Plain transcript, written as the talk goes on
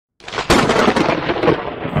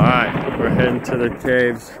We're heading to the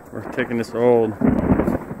caves. We're taking this old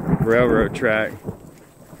railroad track.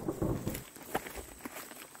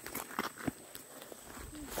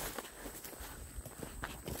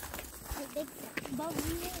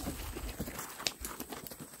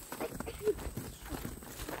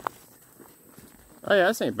 Oh yeah,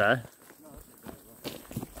 this ain't bad.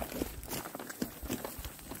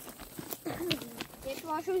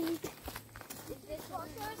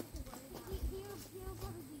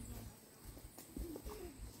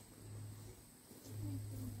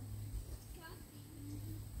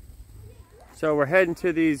 So we're heading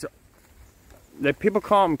to these, people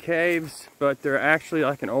call them caves, but they're actually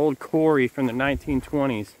like an old quarry from the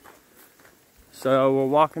 1920s. So we're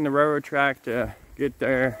walking the railroad track to get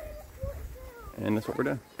there, and that's what we're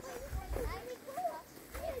doing.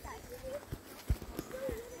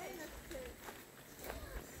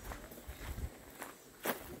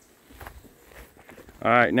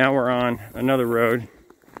 All right, now we're on another road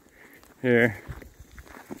here.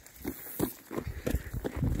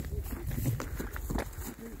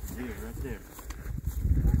 Right there.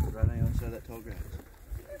 Right on the other side of that tall grass.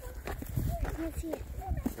 I can't see it.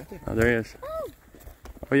 Right there. Oh, there he is.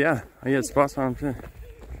 Oh yeah, oh yeah, spots on him too.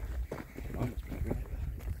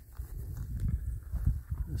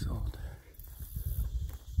 It's old.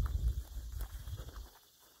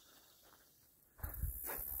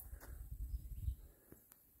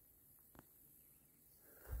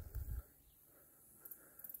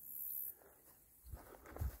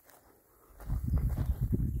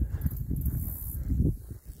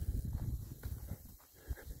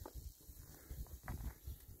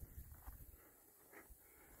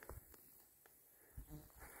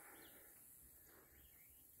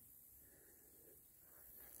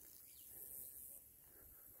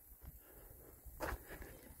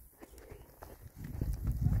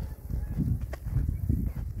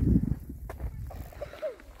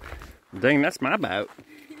 Dang, that's my boat.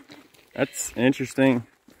 That's interesting.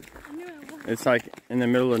 It's like in the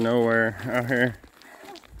middle of nowhere out here.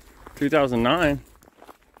 2009.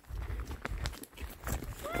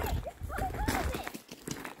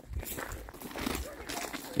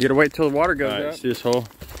 You gotta wait till the water goes up. See this hole?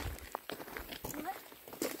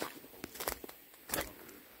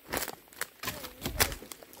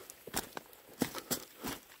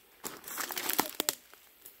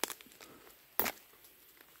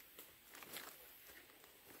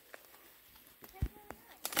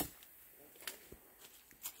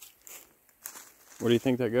 What do you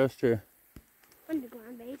think that goes to?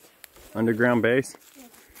 Underground base. Underground base? Yeah.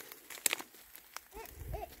 It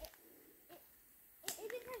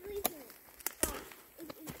has leaves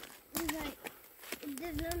in it.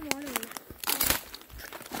 There's no water in it.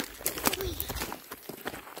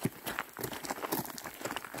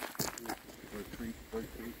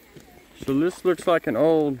 So this looks like an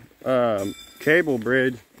old cable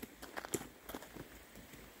bridge.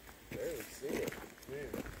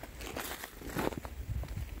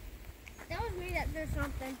 There's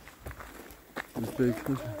something. This big.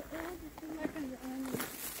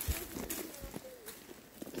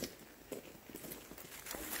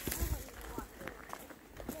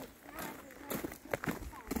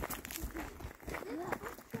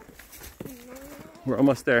 We're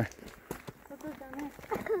almost there.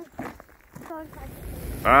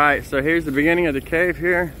 Alright, so here's the beginning of the cave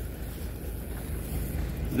here.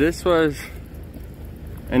 This was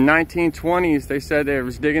in 1920s. They said they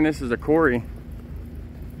was digging this as a quarry.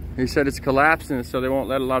 He said it's collapsing, so they won't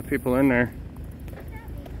let a lot of people in there.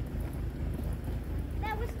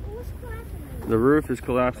 What's collapsing? The roof is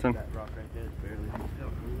collapsing. That rock right there is barely on the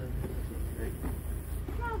top.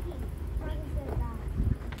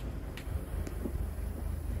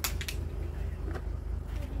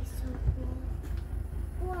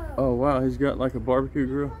 Oh wow, he's got like a barbecue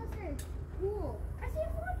grill. Cool. I see a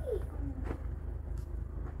monkey.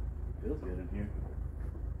 Feels good in here.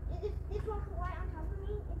 It's walking right on top of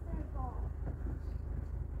me. It's gonna fall.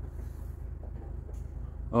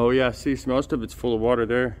 Oh yeah, see, most of it's full of water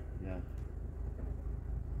there. Yeah.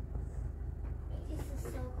 This is so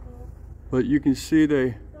cool. But you can see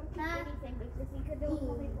they... Don't touch anything because you could do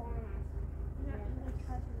really bad. You're not even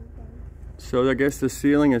touch anything. So I guess the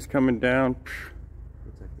ceiling is coming down.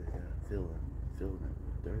 Looks like they filling it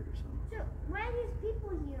with dirt or something. So, why are these people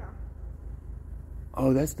here?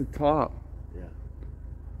 Oh, that's the top. Yeah.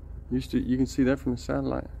 You can see that from the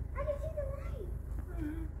satellite. I can see the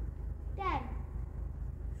light. Dad.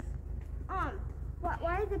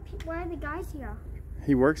 Why are the guys here?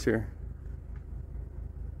 He works here.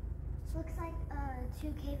 Looks like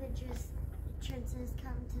two cave entrances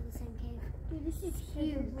come to the same cave. Dude, this is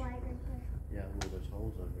huge. Yeah, well, there's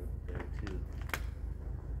holes over there.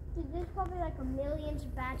 like a million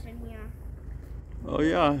bats in here. Oh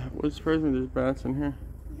yeah, what's the person there's bats in here?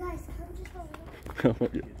 You guys, come just over.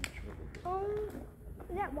 Is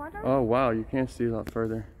that water? Oh wow, you can't see a lot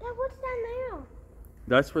further. Dad, what's down there?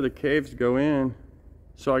 That's where the caves go in.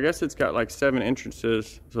 So I guess it's got like 7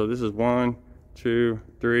 entrances. So this is 1, 2,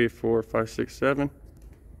 3, 4, 5, 6, 7.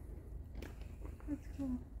 That's cool.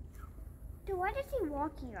 Dude, why does he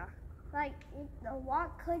walk here? Like, the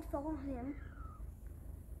walk could follow him.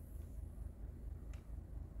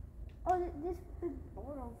 Oh, this big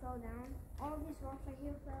boulder fell down. All of these rocks right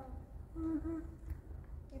here fell. Mm-hmm.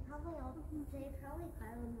 They probably piled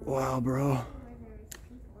them. Wow, bro. Where there's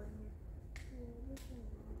people in here.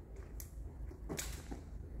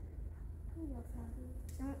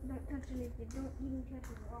 Don't touch anything. Don't even touch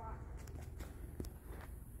a rock.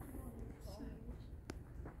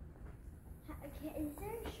 Okay, is there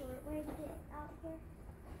a short way to get out here?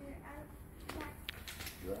 Or out back?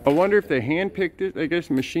 I wonder if they hand-picked it. I guess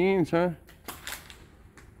machines, huh?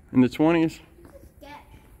 In the 20s.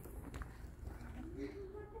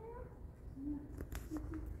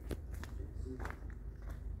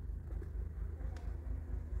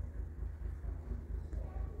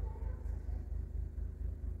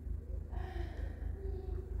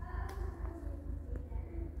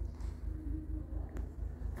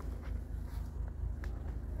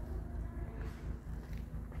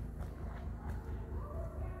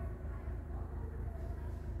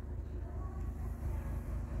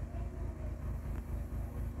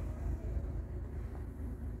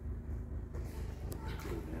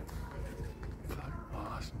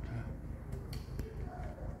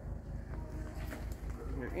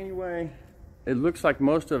 Anyway, it looks like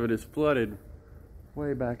most of it is flooded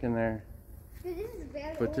way back in there. Dude, this is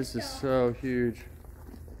very But old this is stuff. so huge.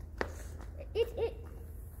 It's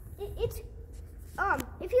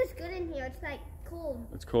it feels good in here. It's like cold.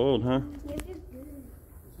 It's cold, huh? Yeah, it feels good. This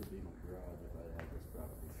would be my garage if I had this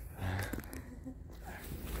property.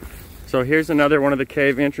 So here's another one of the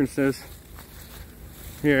cave entrances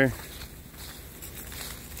here.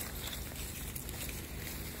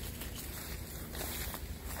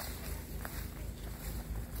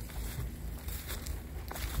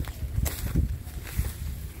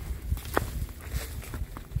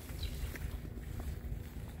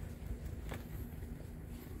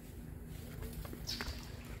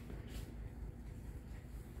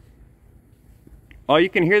 Oh, you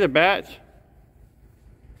can hear the bats?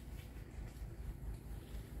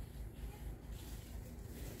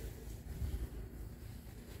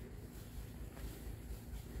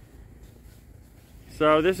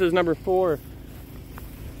 So this is number 4.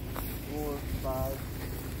 4, 5. I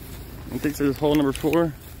think this is hole number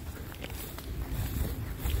 4.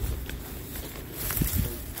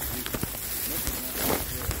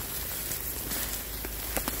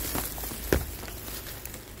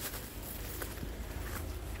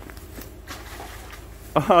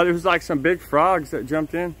 Oh, there was like some big frogs that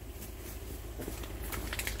jumped in.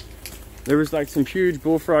 There was like some huge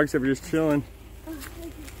bullfrogs that were just chilling.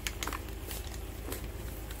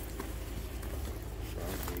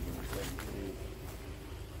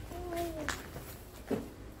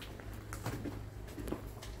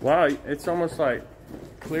 Wow, it's almost like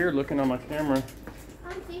clear looking on my camera.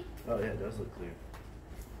 Oh yeah, it does look clear.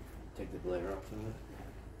 Take the glare off of it.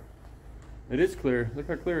 It is clear. Look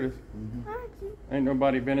how clear it is. Mm-hmm. Ain't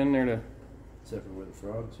nobody been in there to... Except for where the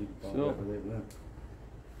frogs, you can follow Still. where they went.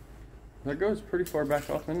 That goes pretty far back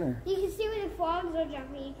off in there. You can see where the frogs are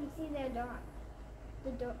jumping. You can see their dot.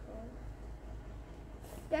 The dot.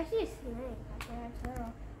 There's actually a snake. I can't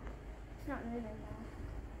tell. It's not moving now.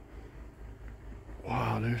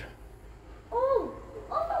 Wow, dude. Oh!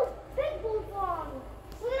 Oh! Big bullfrog!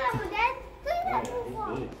 Look at that one, Dad! Look at that Yeah,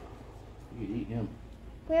 bullfrog! he's big. You could eat him.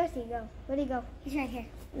 Where does he go? Where'd he go? He's right here.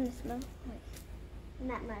 In this mud. In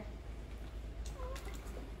that mud.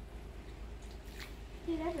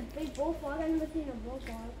 Dude, that's a big bullfrog. I've never seen a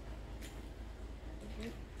bullfrog.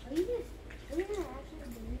 Are you gonna actually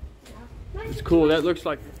do it? No. It's cool. That looks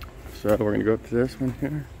like... So we're gonna go up to this one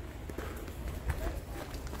here.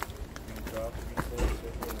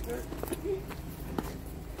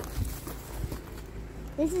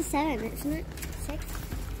 This is 7, isn't it? 6?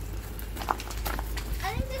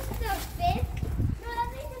 I think this is the 5th. No, I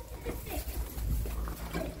think this is the 6th.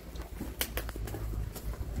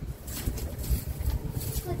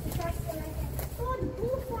 Look, the shark's still right there. Oh, the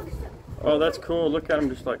bullfrog's still... Oh, that's cool. Look at him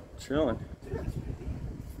just like chilling. That's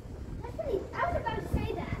pretty... I was about to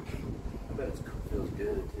say that. I bet it feels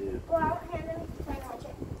good too. Well, I won't hand him. Can I touch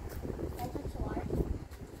it? Can I touch the water?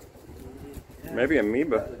 Maybe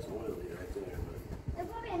amoeba. That looks oily right there, but There's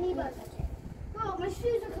probably amoeba touch it. Oh, my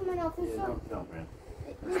shoes are coming off. Yeah, don't,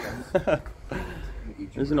 man.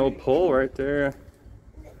 There's an old pole right there.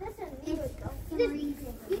 That's a new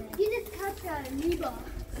you just touched a new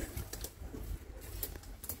box.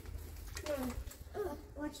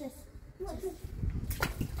 Watch this. Watch this.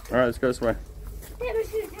 All right, let's go this way. Get my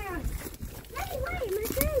shoes down. Wait, my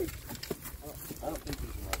shoes. I don't think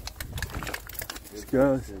he's right. Let's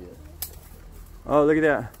go. Oh, look at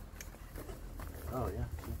that. Oh,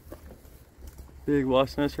 yeah. Big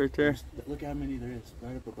wasp nest right there. Look how many there is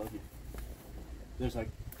right up above you. There's like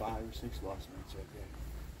 5 or 6 wasp nests right there.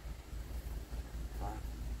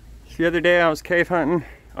 5. The other day I was cave hunting.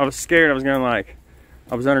 I was scared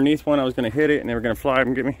I was underneath one, I was gonna hit it and they were gonna fly up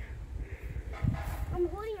and get me. I'm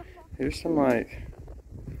holding a Here's some like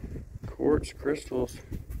quartz crystals.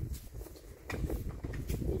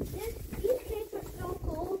 These cakes are so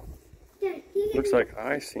cool. Dad, Looks like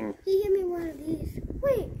icing. he gave me one of these.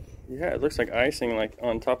 Wait. Yeah, it looks like icing like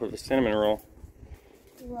on top of a cinnamon roll.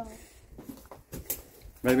 Whoa.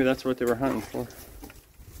 Maybe that's what they were hunting for.